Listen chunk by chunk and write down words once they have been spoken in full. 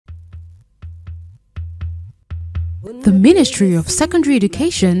The Ministry of Secondary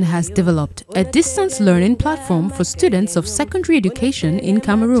Education has developed a distance learning platform for students of secondary education in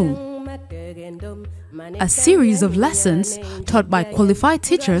Cameroon. A series of lessons taught by qualified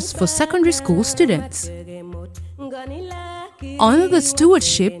teachers for secondary school students. Under the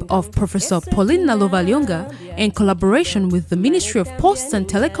stewardship of Professor Pauline Nalovalyonga in collaboration with the Ministry of Posts and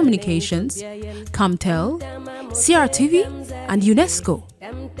Telecommunications, Camtel, CRTV, and UNESCO.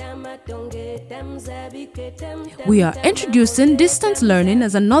 We are introducing distance learning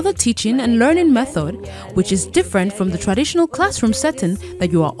as another teaching and learning method which is different from the traditional classroom setting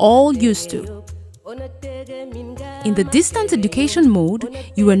that you are all used to. In the distance education mode,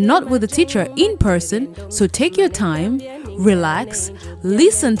 you are not with the teacher in person, so take your time, relax,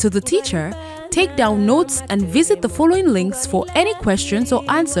 listen to the teacher, take down notes and visit the following links for any questions or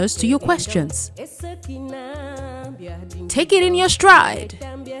answers to your questions. Take it in your stride.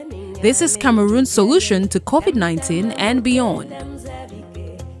 This is Cameroon's solution to COVID-19 and beyond.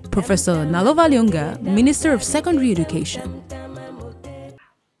 Professor Nalovalyonga, Minister of Secondary Education.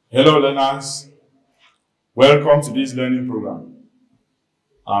 Hello learners, welcome to this learning program.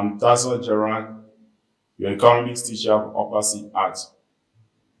 I'm Tasso Gerard, your economics teacher of Upper C Art.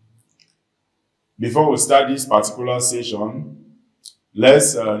 Before we start this particular session,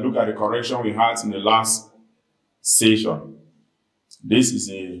 let's look at the correction we had in the last session. This is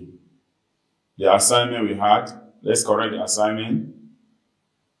the assignment we had. Let's correct the assignment.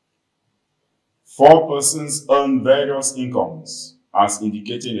 4 persons earn various incomes as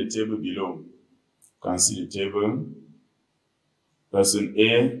indicated in the table below. You can see the table. Person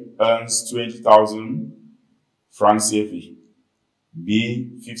A earns 20,000 francs CFA, B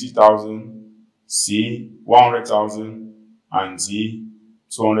 50,000, C 100,000, and D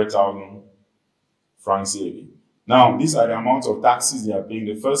 200,000 francs CFA. Now, these are the amount of taxes they are paying.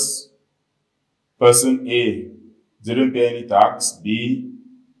 The first person A didn't pay any tax, B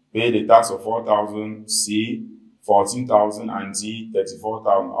paid a tax of 4,000, C 14,000, and D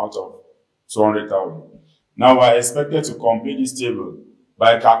 34,000 out of 200,000. Now we are expected to complete this table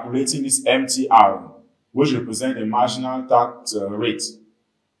by calculating this MTR, which represents the marginal tax rate,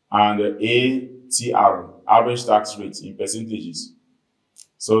 and the ATR, average tax rate in percentages.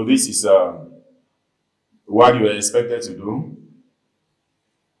 So this is what you are expected to do.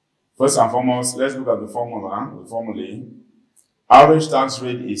 First and foremost, let's look at the formula. Average tax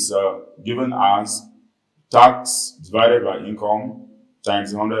rate is given as tax divided by income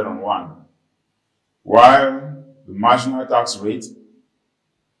times 101, while the marginal tax rate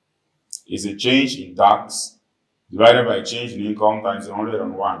is a change in tax divided by change in income times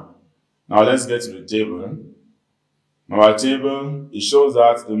 101. Now let's get to the table. Now our table, it shows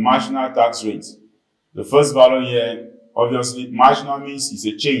that the marginal tax rate, the first value here, obviously marginal means it's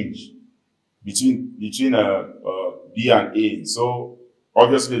a change between B and A. So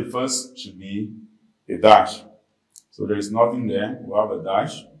obviously the first should be a dash. So there is nothing there. We have a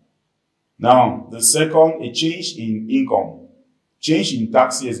dash. Now the second, a change in income. Change in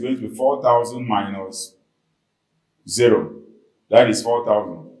tax here is going to be 4,000 minus 0. That is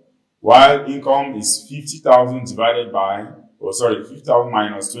 4,000. While income is 50,000 divided by, 50,000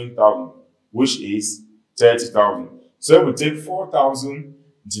 minus 20,000, which is 30,000. So if we take 4,000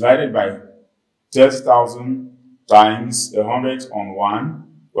 divided by 30,000 times 100 on 1,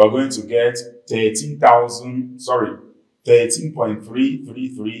 we're going to get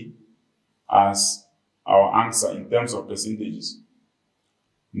 13.333 as our answer in terms of percentages.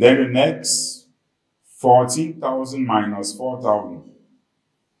 Then the next, 14,000 minus 4,000,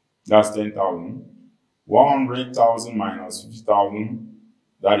 that's 10,000. 100,000 minus 50,000,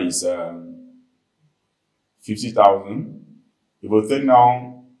 that is 50,000. If we take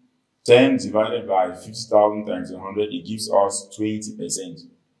now 10 divided by 50,000 times 100, it gives us 20%.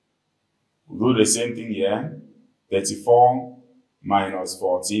 We'll do the same thing here. 34 minus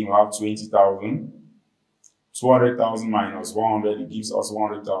 14, we have 20,000. 200,000 minus 100, it gives us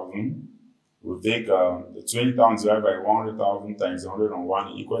 100,000. We'll take the 20,000 divided by 100,000 times 101,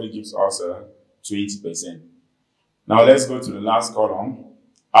 it equally gives us 20%. Now let's go to the last column,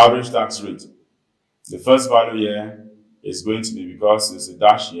 average tax rate. The first value here is going to be, because there's a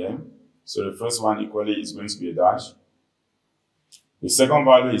dash here, so the first one equally is going to be a dash. The second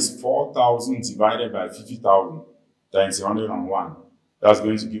value is 4,000 divided by 50,000 times 101. That's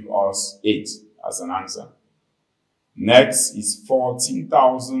going to give us 8 as an answer. Next is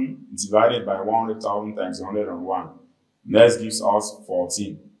 14,000 divided by 100,000 times 101. Next gives us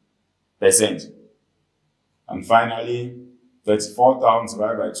 14%. And finally, 34,000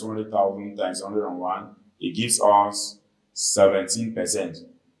 divided by 200,000 times 101, it gives us 17%.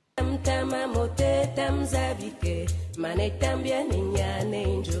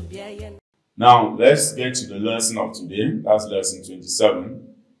 Now, let's get to the lesson of today. That's lesson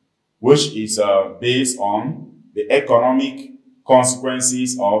 27, which is based on the economic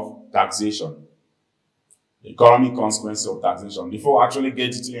consequences of taxation. The economic consequences of taxation. Before actually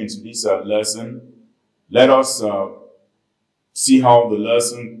getting into this lesson, let us see how the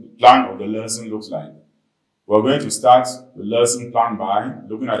plan of the lesson looks like. We're going to start the lesson plan by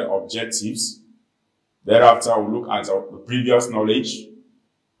looking at the objectives. Thereafter, we'll look at the previous knowledge,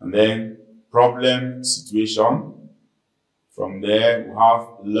 and then problem situation. From there, we have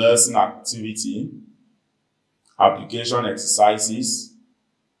lesson activity, application exercises,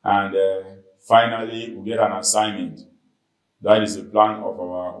 and finally, we'll get an assignment. That is the plan of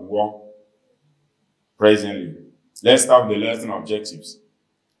our work presently. Let's start with the lesson objectives.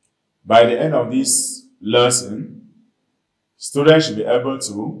 By the end of this lesson, students should be able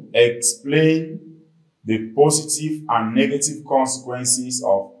to explain the positive and negative consequences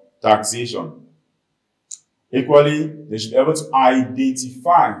of taxation. Equally, they should be able to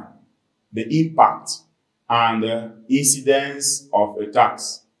identify the impact and the incidence of a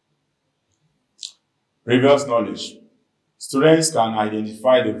tax. Previous knowledge. Students can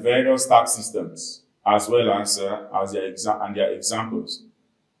identify the various tax systems as well as their examples.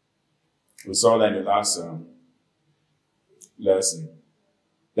 We saw that in the last lesson.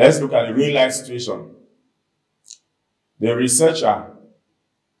 Let's look at the real life situation. The researcher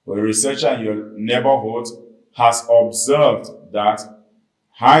in your neighborhood has observed that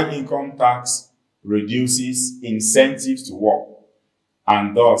high income tax reduces incentives to work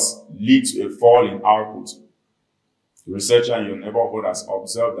and thus leads to a fall in output. The researcher in your neighborhood has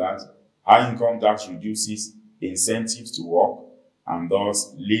observed that high income tax reduces incentives to work and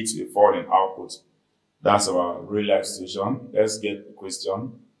thus leads to a fall in output. That's our real life situation. Let's get the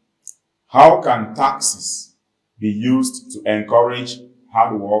question. How can taxes be used to encourage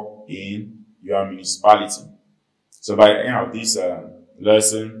hard work in your municipality? So by the end of this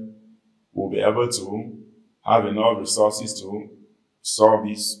lesson, we'll be able to have enough resources to solve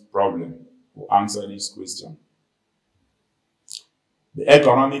this problem, to answer this question. The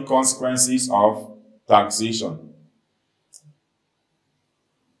economic consequences of taxation.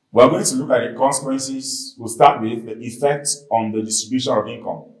 We're going to look at the consequences. We'll start with the effect on the distribution of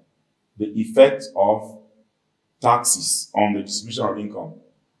income. The effect of taxes on the distribution of income.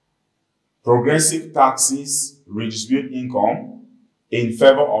 Progressive taxes redistribute income in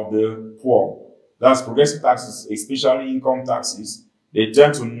favor of the poor. That's progressive taxes, especially income taxes. They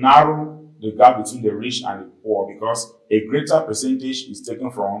tend to narrow the gap between the rich and the poor because a greater percentage is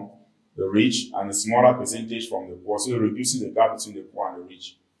taken from the rich and a smaller percentage from the poor. So it reduces the gap between the poor and the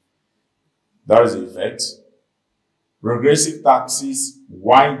rich. That is the effect. Regressive taxes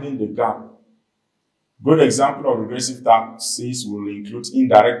widen the gap. Good example of regressive taxes will include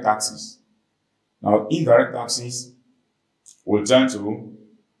indirect taxes. Now, indirect taxes will tend to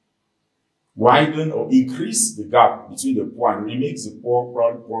widen or increase the gap between the poor, and it makes the poor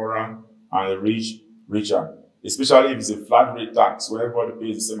probably poorer and the rich richer, especially if it's a flat rate tax where everybody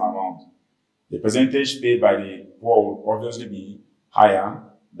pays the same amount. The percentage paid by the poor will obviously be higher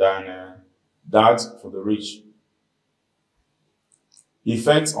than that for the rich.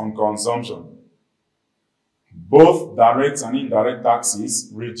 Effects on consumption. Both direct and indirect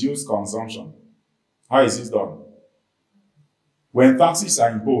taxes reduce consumption. How is this done? When taxes are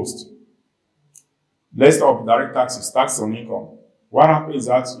imposed, let's talk about direct taxes, tax on income. What happens is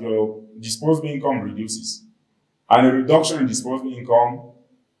that your disposable income reduces. And a reduction in disposable income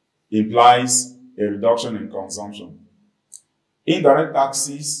implies a reduction in consumption. Indirect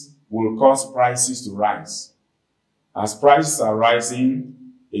taxes will cause prices to rise. As prices are rising,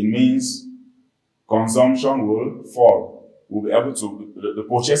 it means consumption will fall. We'll be able to, the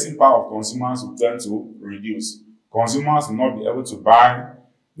purchasing power of consumers will tend to reduce. Consumers will not be able to buy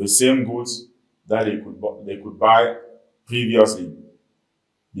the same goods that they could buy previously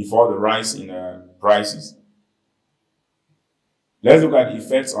before the rise in prices. Let's look at the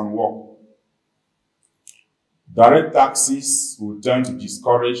effects on work. Direct taxes will tend to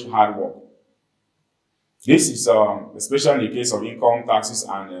discourage hard work. This is especially in the case of income taxes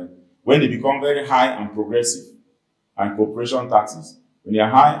and when they become very high and progressive, and corporation taxes. When they are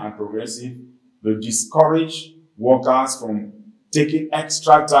high and progressive, they discourage workers from taking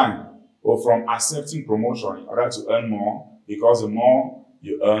extra time or from accepting promotion in order to earn more, because the more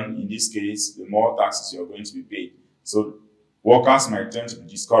you earn, in this case, the more taxes you are going to be paid. So workers might tend to be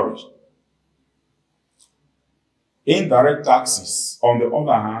discouraged. Indirect taxes, on the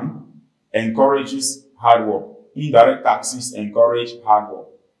other hand, encourages hard work. Indirect taxes encourage hard work.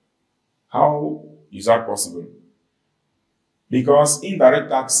 How is that possible? Because indirect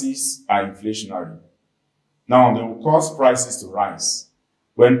taxes are inflationary. Now, they will cause prices to rise.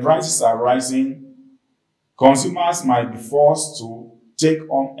 When prices are rising, consumers might be forced to take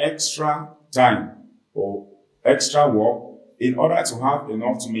on extra time or extra work in order to have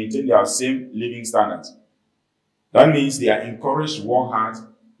enough to maintain their same living standards. That means they are encouraged to work hard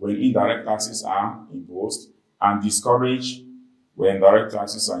when indirect taxes are imposed and discouraged when direct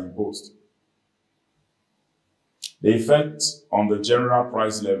taxes are imposed. The effect on the general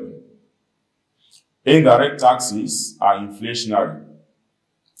price level. Indirect taxes are inflationary.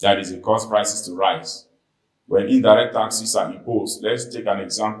 That is, it causes prices to rise. When indirect taxes are imposed, let's take an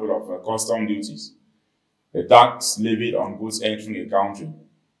example of custom duties, a tax levied on goods entering a country.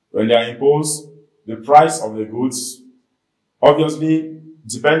 When they are imposed, the price of the goods, obviously,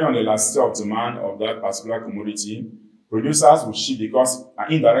 depending on the elasticity of demand of that particular commodity, producers will shift because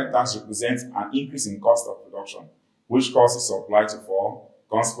an indirect tax represents an increase in cost of production, which causes supply to fall,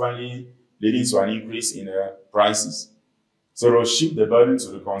 consequently leading to an increase in prices. So they'll shift the burden to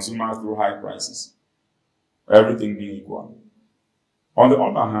the consumer through high prices, everything being equal. On the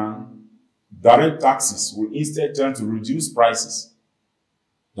other hand, direct taxes will instead turn to reduce prices.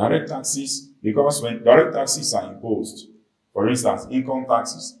 Direct taxes, because when direct taxes are imposed, for instance, income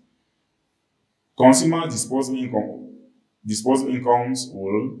taxes, consumer disposable incomes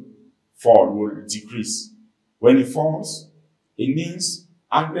will fall, will decrease. When it falls, it means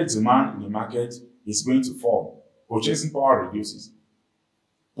aggregate demand in the market is going to fall. Purchasing power reduces,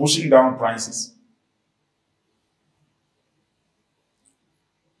 pushing down prices.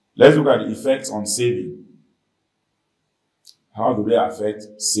 Let's look at the effects on saving. How do they affect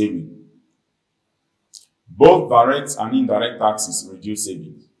saving? Both direct and indirect taxes reduce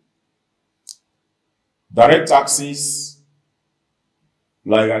savings. Direct taxes,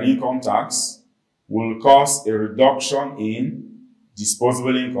 like an income tax, will cause a reduction in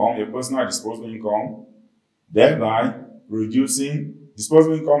disposable income, your personal disposable income, thereby reducing.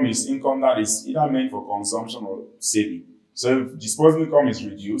 Disposable income is income that is either meant for consumption or saving. So if disposable income is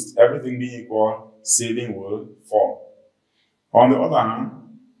reduced, everything being equal, saving will fall. On the other hand,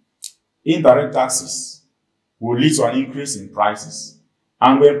 indirect taxes will lead to an increase in prices.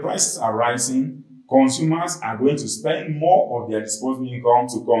 And when prices are rising, consumers are going to spend more of their disposable income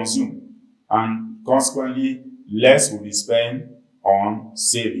to consume. And consequently, less will be spent on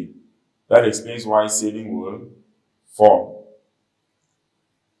saving. That explains why saving will fall.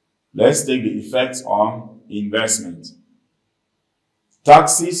 Let's take the effects on investment.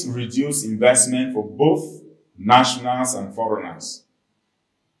 Taxes reduce investment for both nationals and foreigners.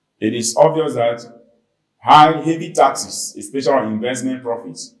 It is obvious that heavy taxes, especially on investment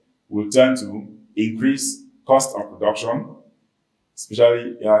profits, will tend to increase cost of production,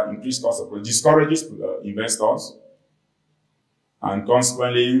 especially increase cost of production, discourages investors, and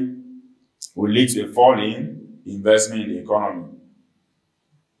consequently will lead to a fall in investment in the economy.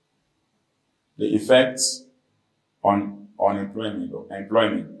 The effects on employment.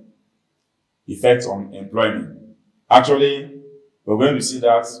 Effects on employment. Actually, we're going to see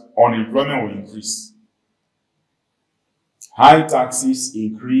that unemployment will increase. High taxes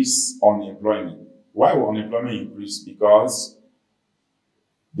increase unemployment. Why will unemployment increase? Because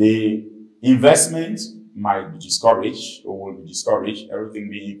the investment might be discouraged or will be discouraged, everything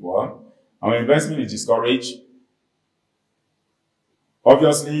being equal. And when investment is discouraged,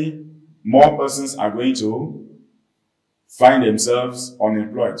 obviously, more persons are going to find themselves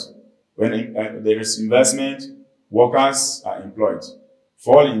unemployed. When there is investment, workers are employed.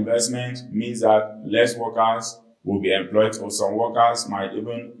 Fall in investment means that less workers will be employed, or some workers might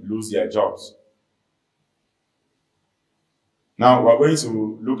even lose their jobs. Now, we're going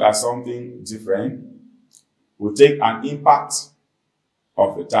to look at something different. We'll take an impact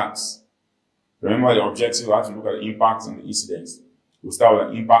of the tax. Remember the objective, we have to look at the impact and the incidence. We'll start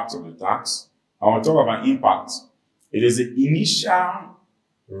with the impact of the tax. And we'll talk about impact. It is the initial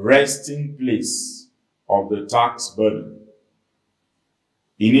resting place of the tax burden.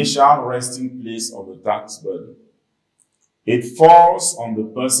 Initial resting place of the tax burden. It falls on the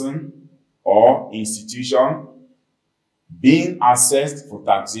person or institution being assessed for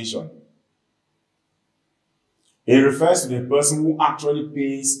taxation. It refers to the person who actually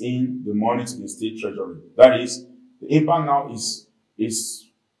pays in the money to the state treasury. That is, the impact now is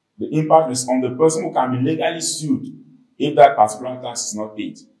on the person who can be legally sued if that particular tax is not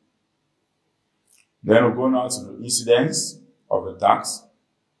paid. Then we'll go now to the incidence of the tax,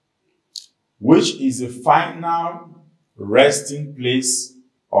 which is the final resting place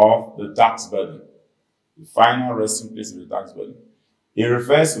of the tax burden. The final resting place of the tax burden. It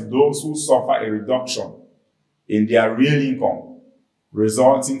refers to those who suffer a reduction in their real income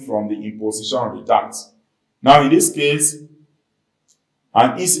resulting from the imposition of the tax. Now, in this case,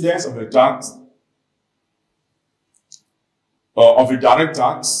 an incidence of a tax or of a direct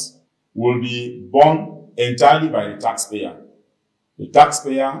tax will be borne entirely by the taxpayer. The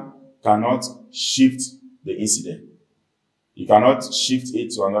taxpayer cannot shift the incident. You cannot shift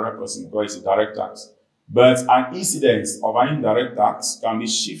it to another person because it's a direct tax. But an incidence of an indirect tax can be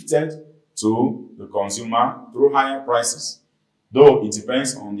shifted to the consumer through higher prices, though it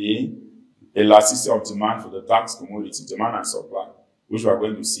depends on the elasticity of demand for the tax commodity, demand and supply, which we are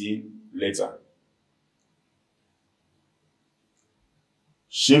going to see later.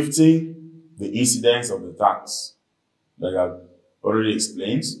 Shifting the incidence of the tax, like I've already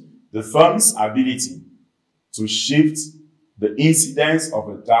explained, the firm's ability to shift the incidence of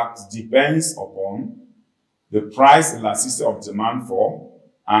a tax depends upon the price elasticity of demand for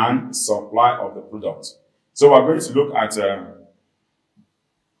and supply of the product. So we're going to look at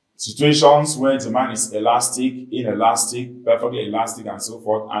situations where demand is elastic, inelastic, perfectly elastic, and so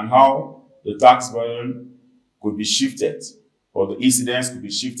forth, and how the tax burden could be shifted, or the incidence could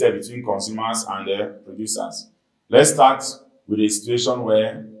be shifted between consumers and the producers. Let's start with a situation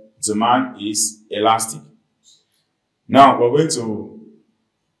where demand is elastic. Now, we're going to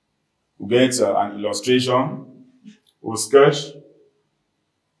get an illustration. We'll sketch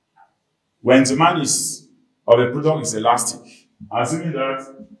when demand is of a product is elastic, assuming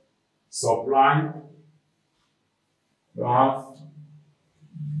that supply will have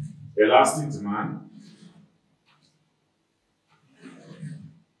elastic demand.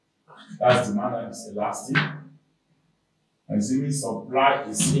 That's demand that is elastic. Assuming supply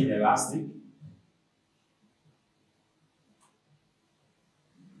is inelastic.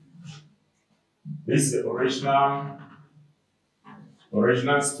 This is the original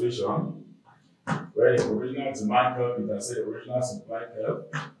situation where the original demand curve is also the original supply curve.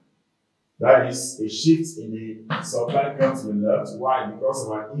 That is a shift in the supply curve to the left. Why? Because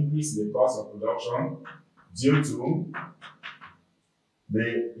of an increase in the cost of production due to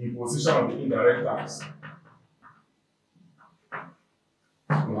the imposition of the indirect tax.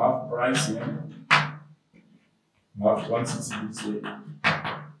 We have price here, we have quantity this way.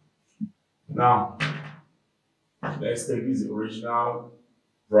 Now, let's take this original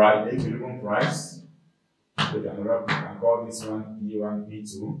price, the equilibrium price. We can call this one P1,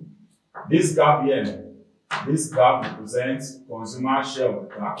 P2. This gap here, this gap represents consumer share of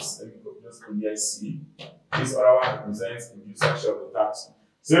the tax. Let me just put here C. This other one represents producer share of the tax.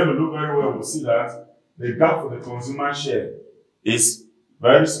 So if we look very well, we'll see that the gap for the consumer share is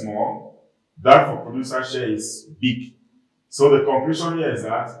very small. That for producer share is big. So the conclusion here is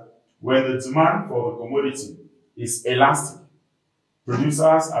that when the demand for the commodity is elastic,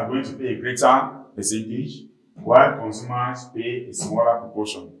 producers are going to pay a greater percentage, while consumers pay a smaller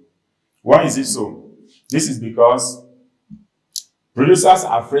proportion. Why is it so? This is because producers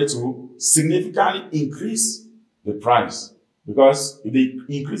are afraid to significantly increase the price. Because if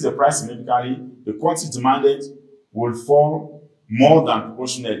they increase the price significantly, the quantity demanded will fall more than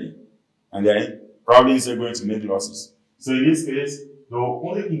proportionally, and they're probably going to make losses. So in this case, they'll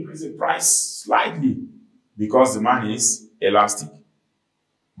only increase the price slightly because demand is elastic.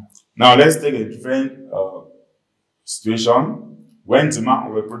 Now let's take a different situation when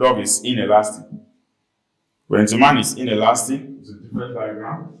demand of a product is inelastic. When demand is inelastic, it's a different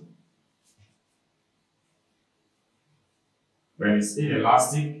diagram. When it's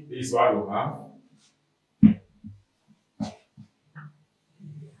inelastic, this is what we have.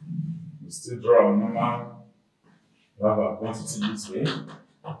 We still draw a normal. We have a quantity this way.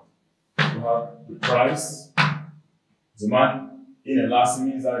 We have the price. Demand inelastic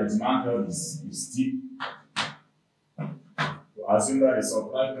means that the demand curve is steep. We assume that the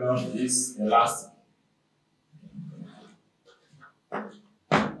supply curve is elastic.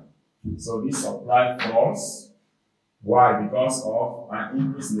 So this supply falls. Why? Because of an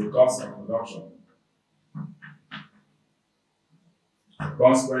increase in the cost of production.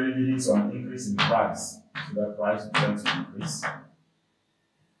 Consequently leading to an increase in price. So that price will tend to increase.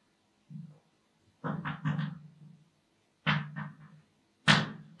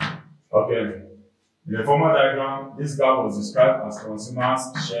 Okay. In the former diagram, this graph was described as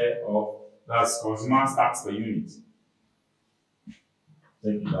consumers' share of, that's consumers' tax per unit.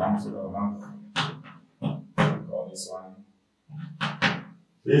 Take it down so that we have call this one.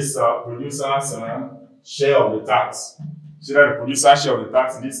 This producer's share of the tax. See that the producer's share of the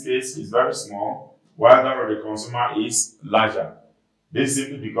tax in this case is very small, while that of the consumer is larger. This is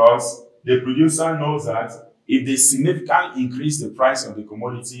simply because the producer knows that if they significantly increase the price of the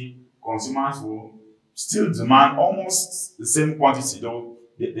commodity, consumers will still demand almost the same quantity, though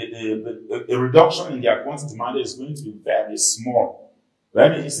a reduction in their quantity demanded is going to be very small,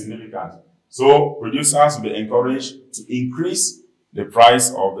 very insignificant. So producers will be encouraged to increase the price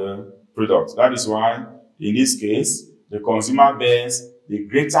of the product. That is why, in this case, the consumer bears the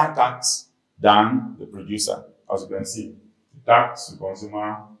greater tax than the producer. As you can see, the tax to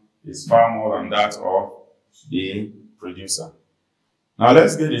consumer is far more than that of the producer. Now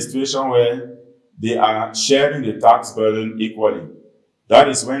let's get a situation where they are sharing the tax burden equally. That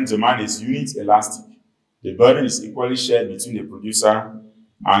is when demand is unit elastic. The burden is equally shared between the producer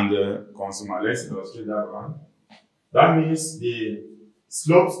and the consumer. Let's illustrate that one. That means the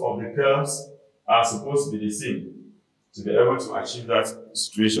slopes of the curves are supposed to be the same to be able to achieve that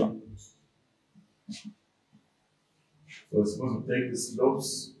situation. So we're supposed to take the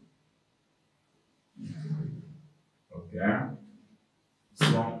slopes. Okay.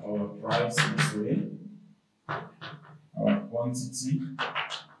 Sum our price this way. Our quantity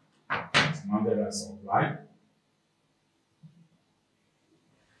demanded and supply.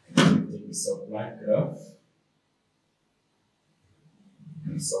 Take the supply curve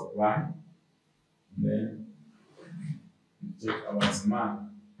and supply. And then we take our demand.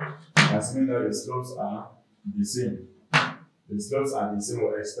 Assuming that the slopes are the same. The slopes are the same,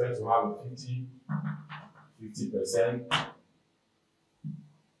 we expect to have a 50%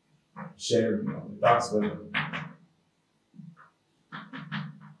 sharing of the tax burden.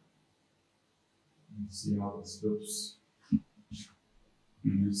 See how it slopes.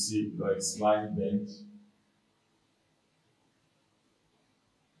 And you see like slight bend.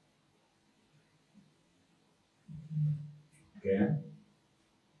 Okay.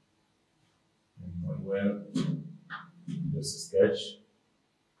 And well, just a sketch.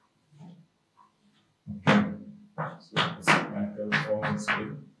 Okay. So this is my curve form this way.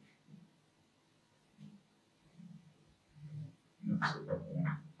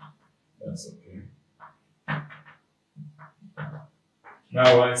 That's okay.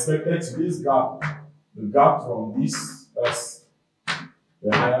 Now I expected this gap, the gap from this, that's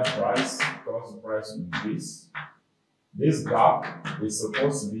the higher price, because the price will increase. This gap is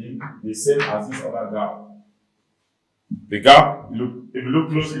supposed to be the same as this other gap. The gap, if you look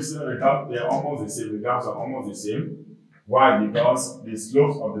closely, you see that the gap, they're almost the same. The gaps are almost the same. Why? Because the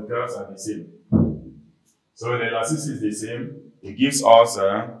slopes of the curves are the same. So the elasticity is the same. It gives us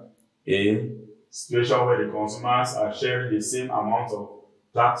a situation where the consumers are sharing the same amount of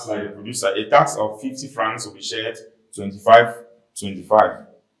tax like the producer. A tax of 50 francs will be shared 25.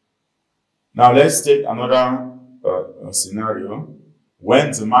 Now let's take another scenario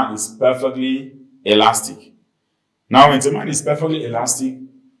when demand is perfectly elastic. Now when demand is perfectly elastic,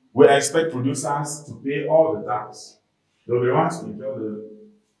 we expect producers to pay all the tax. So they want to incur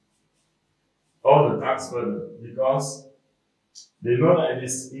all the tax burden because they know that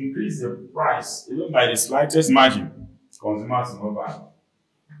if they increase the price, even by the slightest margin, consumers will not buy.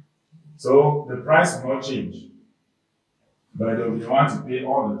 So the price will not change, but they want to pay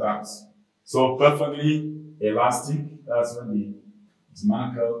all the tax. So perfectly elastic, that's when the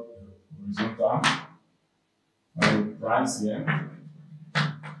demand curve horizontal, and the price here.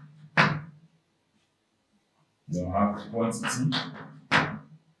 They'll have quantity,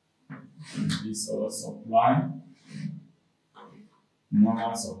 this our supply,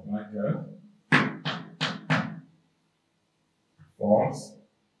 normal supply curve, false.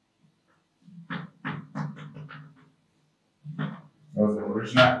 That's the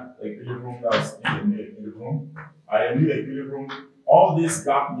original equilibrium, that's the new equilibrium. And the new equilibrium, all this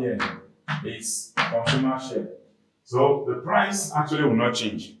gap here is consumer share. So the price actually will not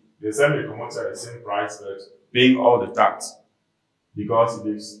change. They sell the commodity at the same price, but paying all the tax. Because if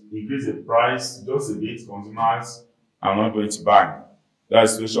they increase the price just a bit, consumers are not going to buy.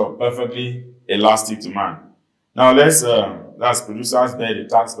 That's the situation of perfectly elastic demand. Now let's, that's producers bear the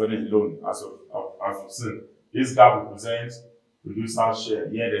tax burden alone, as we've seen. This gap represents producer share.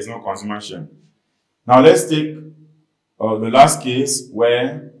 Here there's no consumer share. Now let's take the last case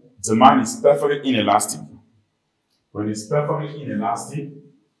where demand is perfectly inelastic. When it's perfectly inelastic,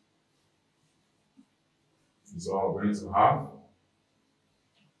 this is what we're going to have.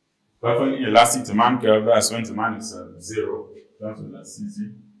 Perfectly inelastic demand curve, that's when demand is zero. That's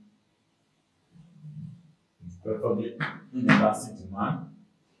elasticity. It's perfectly inelastic demand.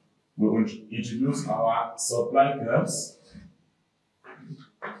 We will introduce our supply curves.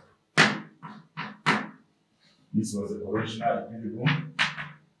 This was the original equilibrium.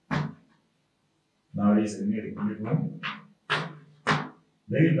 Now it is a new equilibrium.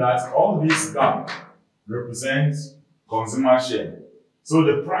 Meaning that all this gap represents consumer share. So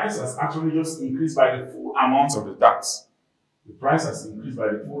the price has actually just increased by the full amount of the tax. The price has increased by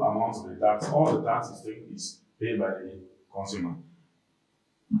the full amount of the tax. All the tax is paid by the consumer.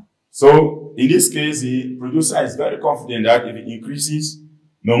 So in this case, the producer is very confident that if it increases,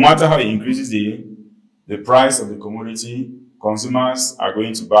 no matter how it increases the price of the commodity, consumers are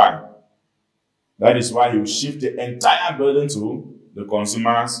going to buy. That is why you shift the entire burden to the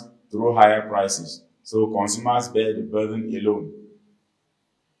consumers through higher prices. So consumers bear the burden alone.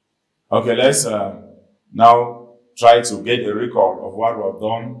 Okay, let's now try to get a record of what we've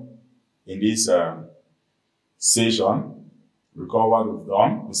done in this session. Recall what we've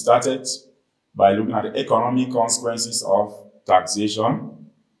done. We started by looking at the economic consequences of taxation.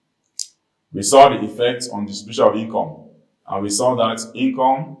 We saw the effects on distribution of income. And we saw that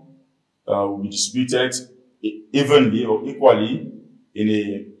income will be distributed evenly or equally in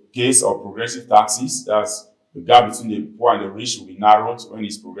a case of progressive taxes. That's the gap between the poor and the rich will be narrowed when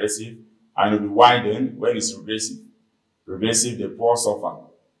it's progressive, and it will be widened when it's regressive. Regressive, the poor suffer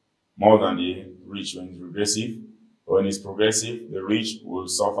more than the rich when it's regressive. When it's progressive, the rich will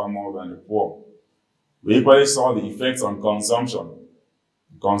suffer more than the poor. We equally saw the effects on consumption.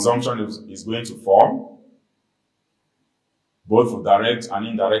 Consumption is going to fall, both for direct and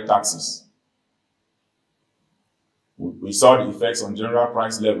indirect taxes. We saw the effects on general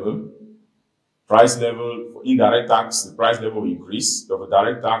price level. Price level for indirect tax, the price level will increase. For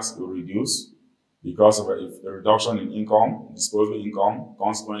direct tax, it will reduce because of a reduction in income, disposable income,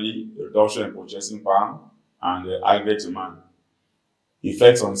 consequently, a reduction in purchasing power and aggregate demand.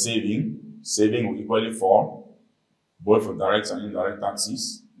 Effects on saving. Saving will equally fall, both for direct and indirect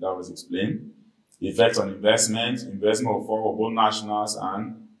taxes. That was explained. Effects on investment. Investment will fall for both nationals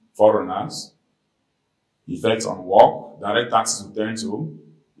and foreigners. Effects on work. Direct taxes will tend to,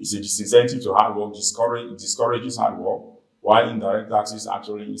 it's a disincentive to hard work, discourages hard work, while indirect taxes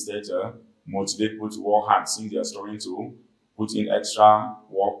actually instead motivate people to work hard since they are struggling to put in extra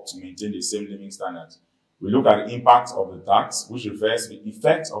work to maintain the same living standards. We look at the impact of the tax, which refers to the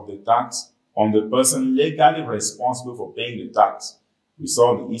effect of the tax on the person legally responsible for paying the tax. We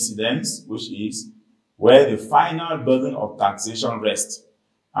saw the incidence, which is where the final burden of taxation rests.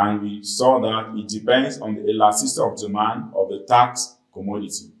 And we saw that it depends on the elasticity of demand of the tax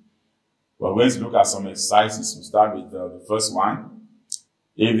commodity. We're going to look at some exercises. We'll start with the first one.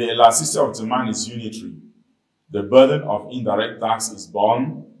 If the elasticity of demand is unitary, the burden of indirect tax is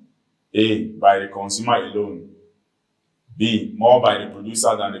borne A, by the consumer alone, B, more by the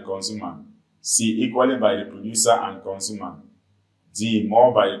producer than the consumer, C, equally by the producer and consumer, D,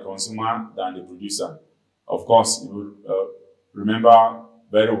 more by the consumer than the producer. Of course, you will remember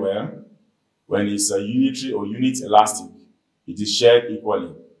very well, when it's a unitary or unit elastic, it is shared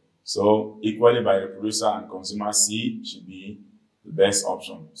equally. So, equally by the producer and consumer, C should be the best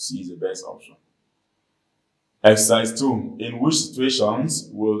option. C is the best option. Exercise 2. In which situations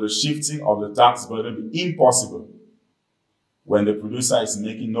will the shifting of the tax burden be impossible? When the producer is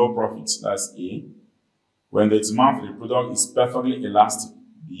making no profit, that's A. When the demand for the product is perfectly elastic,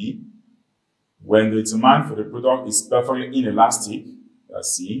 B. When the demand for the product is perfectly inelastic,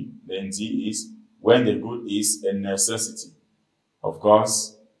 that's C. Then D is when the good is a necessity. Of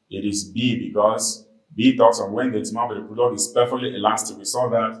course, it is B because B talks on when the demand for the product is perfectly elastic. We saw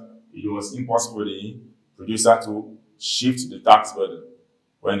that it was impossible for the producer to shift the tax burden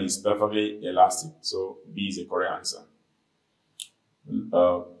when it's perfectly elastic. So B is the correct answer.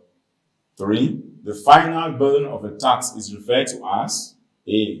 3. The final burden of a tax is referred to as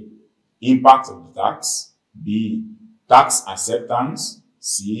A. Impact of the tax, B. Tax acceptance,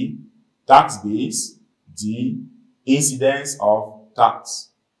 C. Tax base, D. Incidence of tax.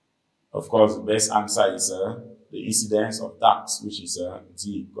 Of course, the best answer is the incidence of tax, which is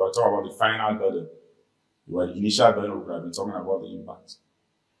D. We're talking about the final burden. Well, the initial burden, we have been talking about the impact.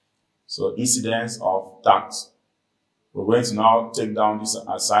 So, incidence of tax. We're going to now take down this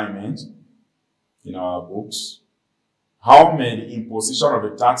assignment in our books. How may the imposition of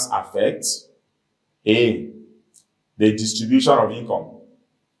a tax affect A. The distribution of income,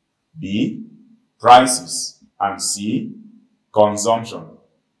 B. Prices, and C. Consumption.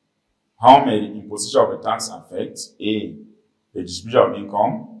 How may the imposition of a tax affect A. The distribution of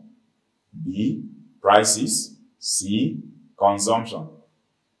income, B. Prices, C. Consumption.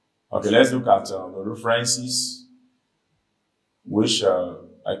 Okay, let's look at the references which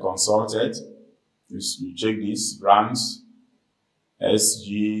I consulted. You check this, grants,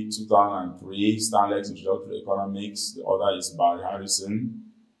 SG 2003, Stanley's Introductory to Economics. The other is Barry Harrison,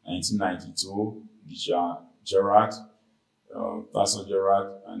 1992, Gerard, Pastor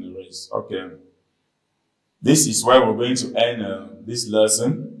Gerard, and the rest. Okay. This is where we're going to end this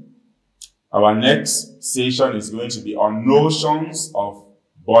lesson. Our next session is going to be on notions of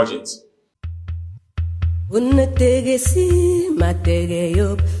budget. Unatege si matege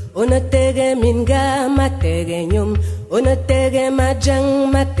yob, unatege minga matege nyum, unatege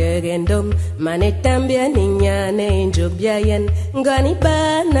majang matege ndom, manetambia ninyane injobiayen, ngani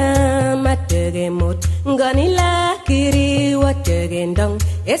bana matege mot, ngani lakiri watege ndong,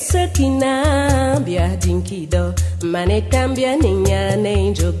 esakina bia dinkido, manetambia ninyane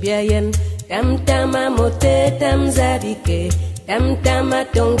injobiayen, tamtama mote tamzabike. Tam tama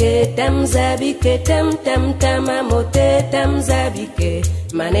tonge tam zabike tam tama mote tam zabike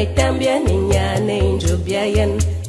mane tambia ninyane injobiayen